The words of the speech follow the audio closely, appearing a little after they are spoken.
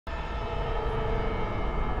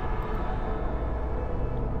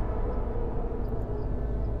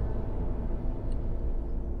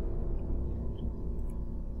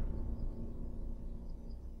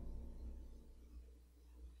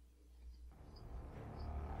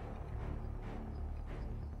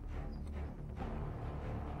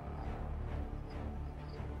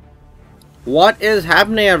What is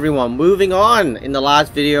happening, everyone? Moving on. In the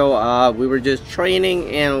last video, we were just training,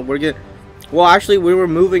 and actually, we were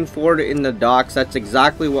moving forward in the docks. That's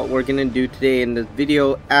exactly what we're gonna do today in this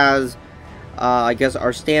video, as I guess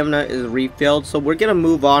our stamina is refilled. So we're gonna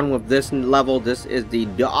move on with this level. This is the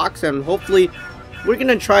docks, and hopefully, we're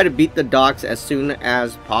gonna try to beat the docks as soon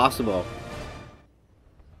as possible.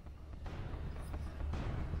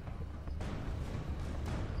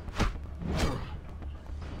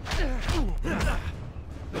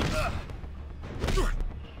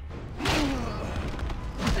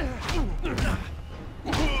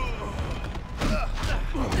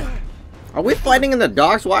 Are we fighting in the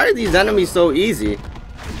docks? Why are these enemies so easy?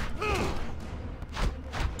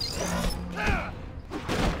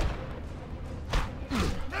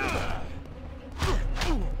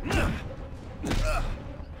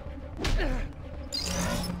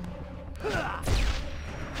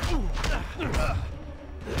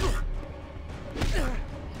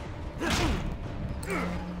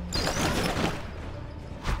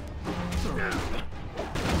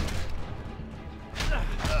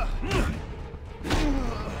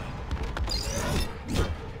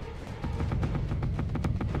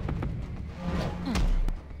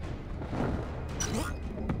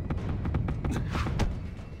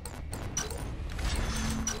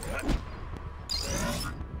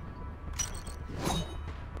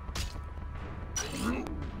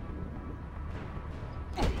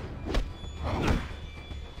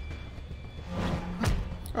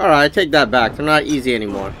 Alright, I take that back. They're not easy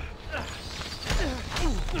anymore.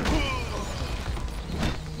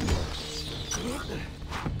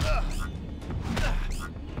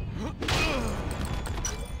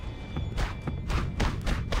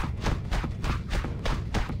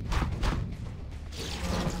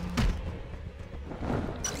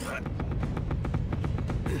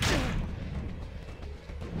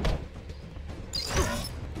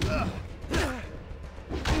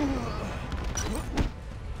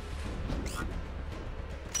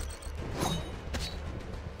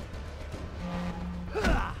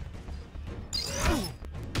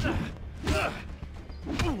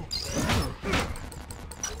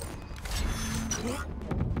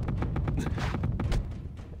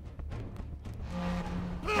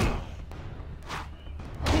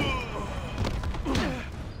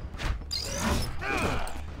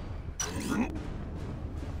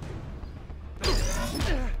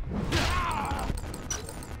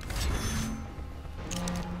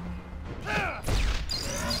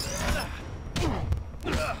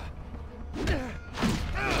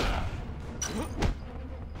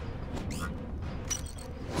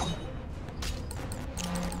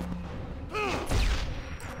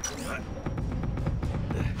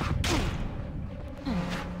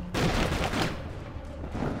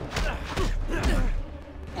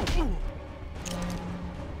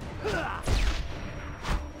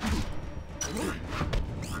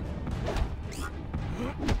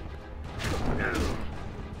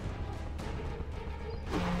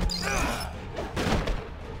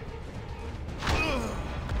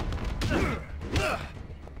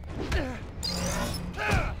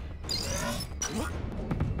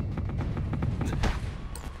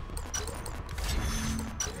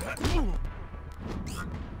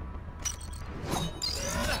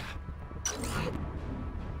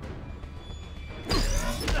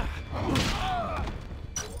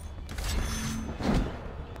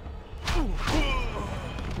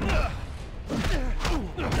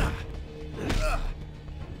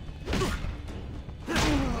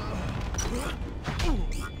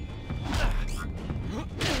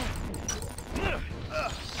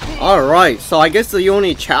 Alright, so I guess the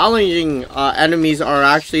only challenging enemies are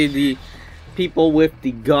actually the people with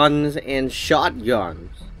the guns and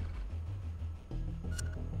shotguns.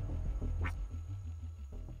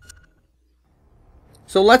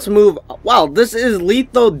 So let's move. Wow, this is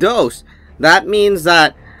lethal dose. That means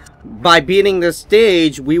that by beating this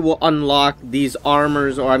stage, we will unlock these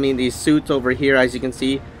armors, or I mean these suits over here, as you can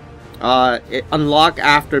see. It unlock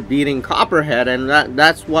after beating Copperhead, and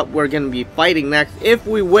that's what we're gonna be fighting next if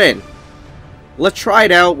we win. Let's try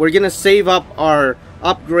it out. We're gonna save up our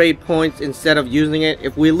upgrade points instead of using it.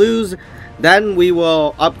 If we lose, then we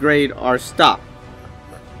will upgrade our stuff.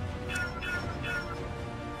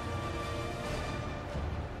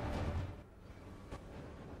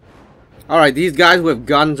 Alright, these guys with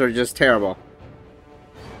guns are just terrible.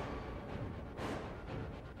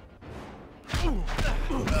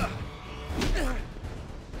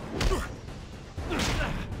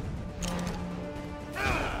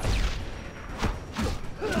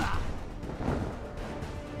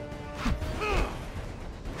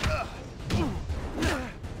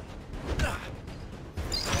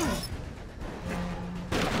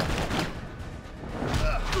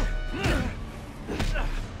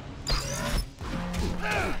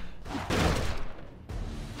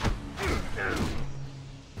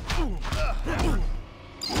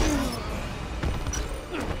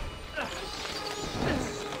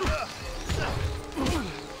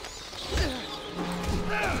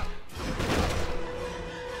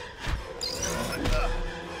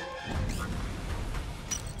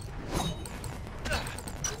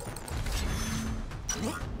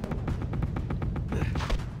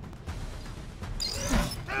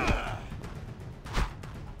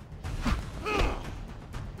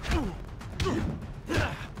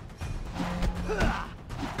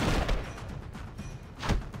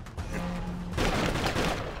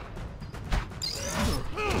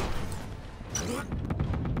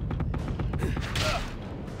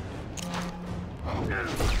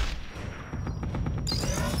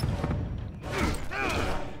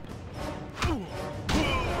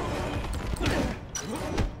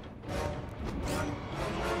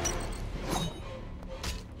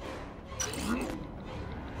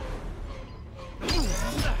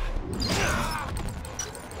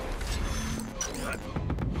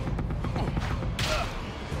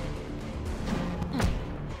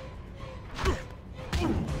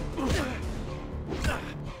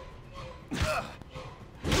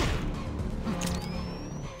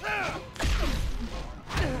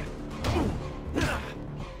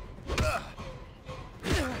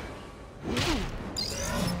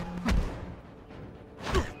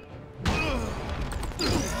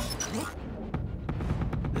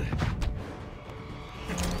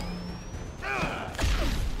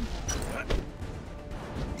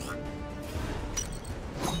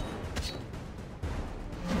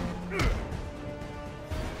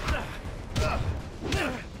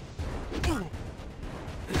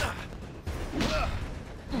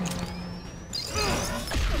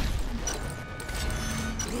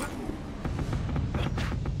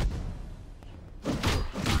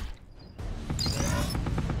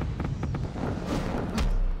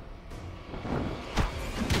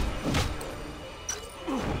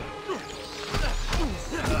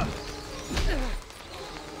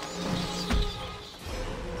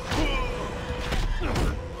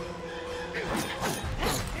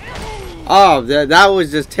 Oh, that was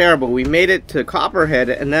just terrible. We made it to Copperhead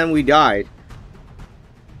and then we died.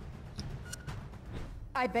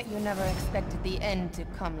 I bet you never expected the end to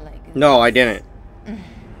come like this. No, I didn't.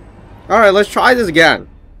 Alright, let's try this again.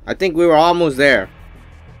 I think we were almost there.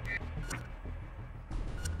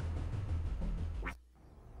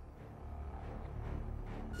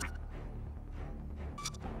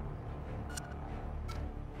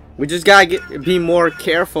 We just gotta be more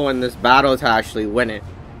careful in this battle to actually win it.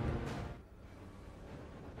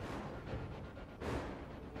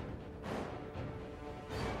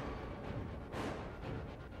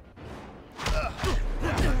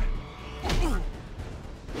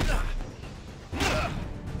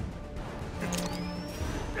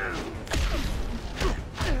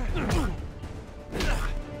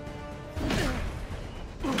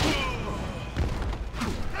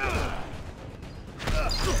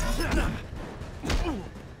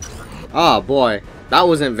 Oh boy, that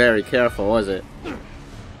wasn't very careful, was it?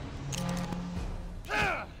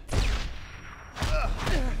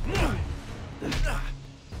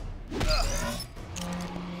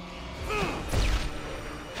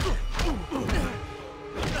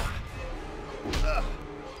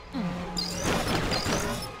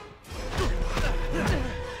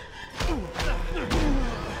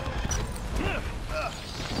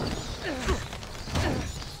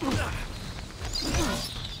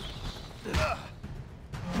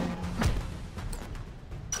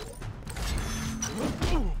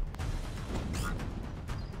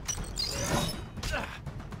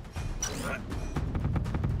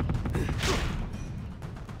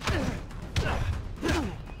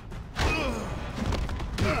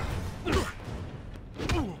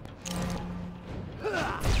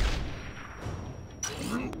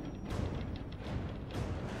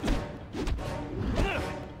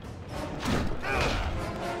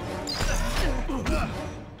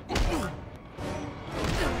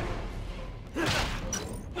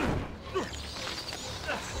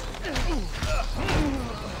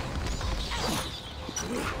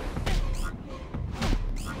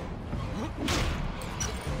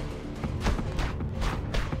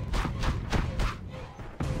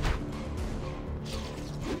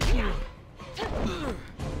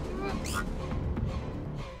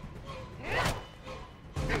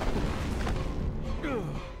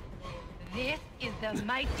 The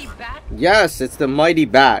mighty bat? Yes, it's the mighty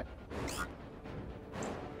bat.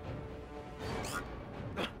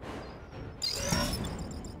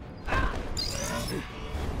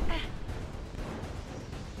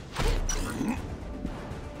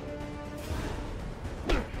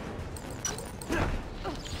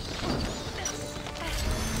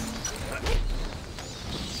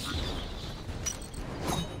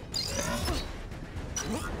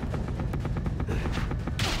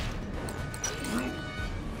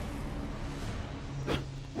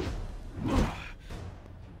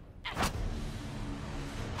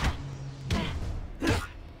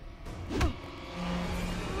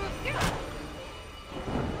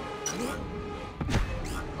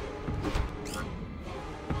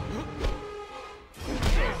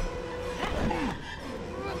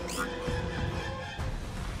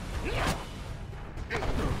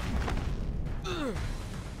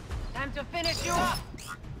 Time to finish you up.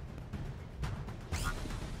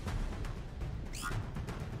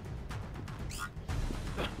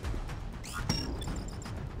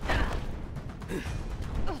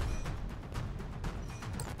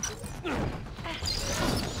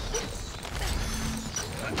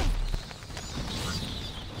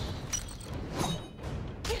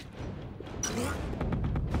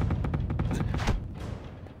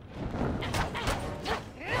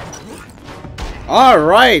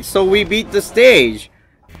 Alright, so we beat the stage.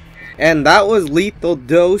 And that was Lethal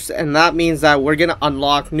Dose, and that means that we're gonna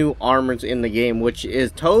unlock new armors in the game, which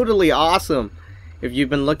is totally awesome. If you've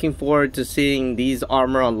been looking forward to seeing these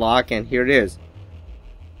armor unlock, and here it is.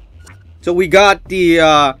 So we got the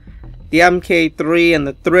MK3 and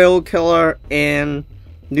the Thrill Killer and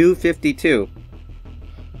New 52.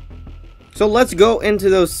 So let's go into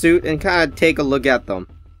those suits and kind of take a look at them.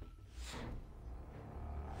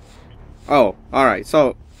 Oh, alright,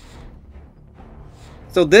 so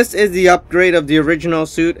this is the upgrade of the original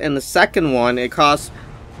suit, and the second one, it costs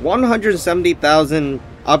 170,000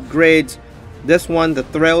 upgrades. This one, the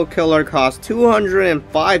Thrill Killer, costs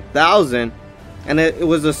 205,000, and it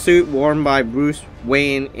was a suit worn by Bruce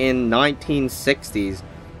Wayne in 1960s.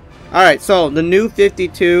 Alright, so the New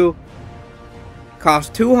 52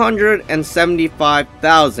 costs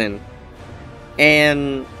 275,000,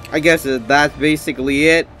 and I guess that's basically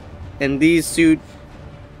it. And these suits,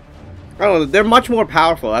 I don't know, they're much more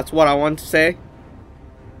powerful. That's what I want to say.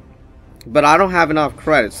 but I don't have enough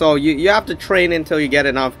credits. So you have to train until you get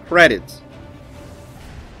enough credits.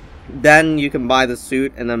 Then you can buy the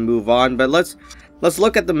suit and then move on. But let's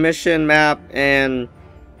look at the mission map, and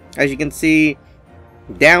as you can see,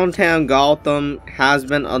 downtown Gotham has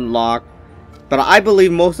been unlocked. But I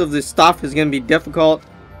believe most of this stuff is going to be difficult.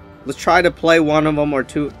 Let's try to play one of them or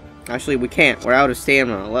two. Actually, we can't. We're out of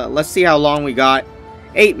stamina. Let's see how long we got.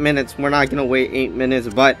 8 minutes. We're not going to wait 8 minutes.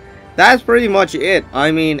 But that's pretty much it.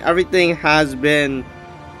 I mean, everything has been,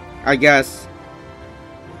 I guess,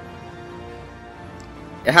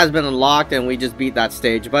 it has been unlocked, and we just beat that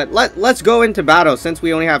stage. But let's go into battle, since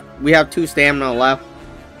we have 2 stamina left.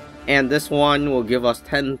 And this one will give us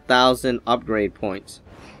 10,000 upgrade points.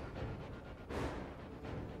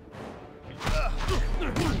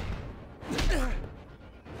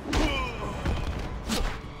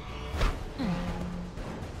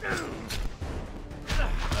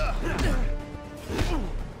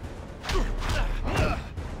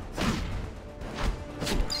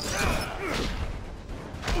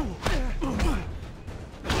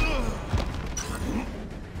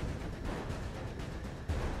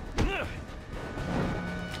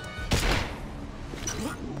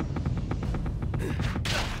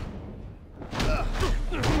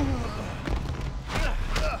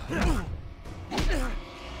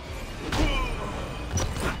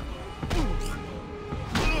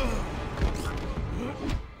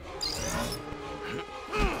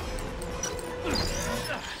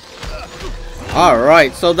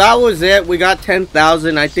 Alright, so that was it. We got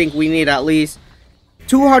 10,000. I think we need at least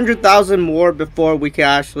 200,000 more before we can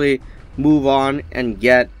actually move on and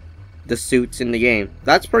get the suits in the game.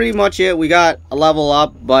 That's pretty much it. We got a level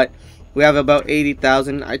up, but we have about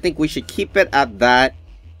 80,000. I think we should keep it at that.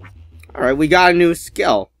 Alright, we got a new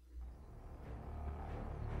skill.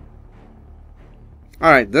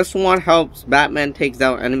 Alright, this one helps Batman takes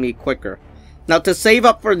down enemy quicker. Now, to save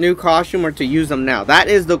up for a new costume or to use them now? That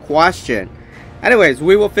is the question. Anyways,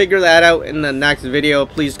 we will figure that out in the next video.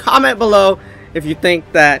 Please comment below if you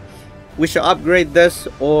think that we should upgrade this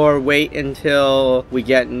or wait until we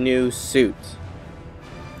get new suits.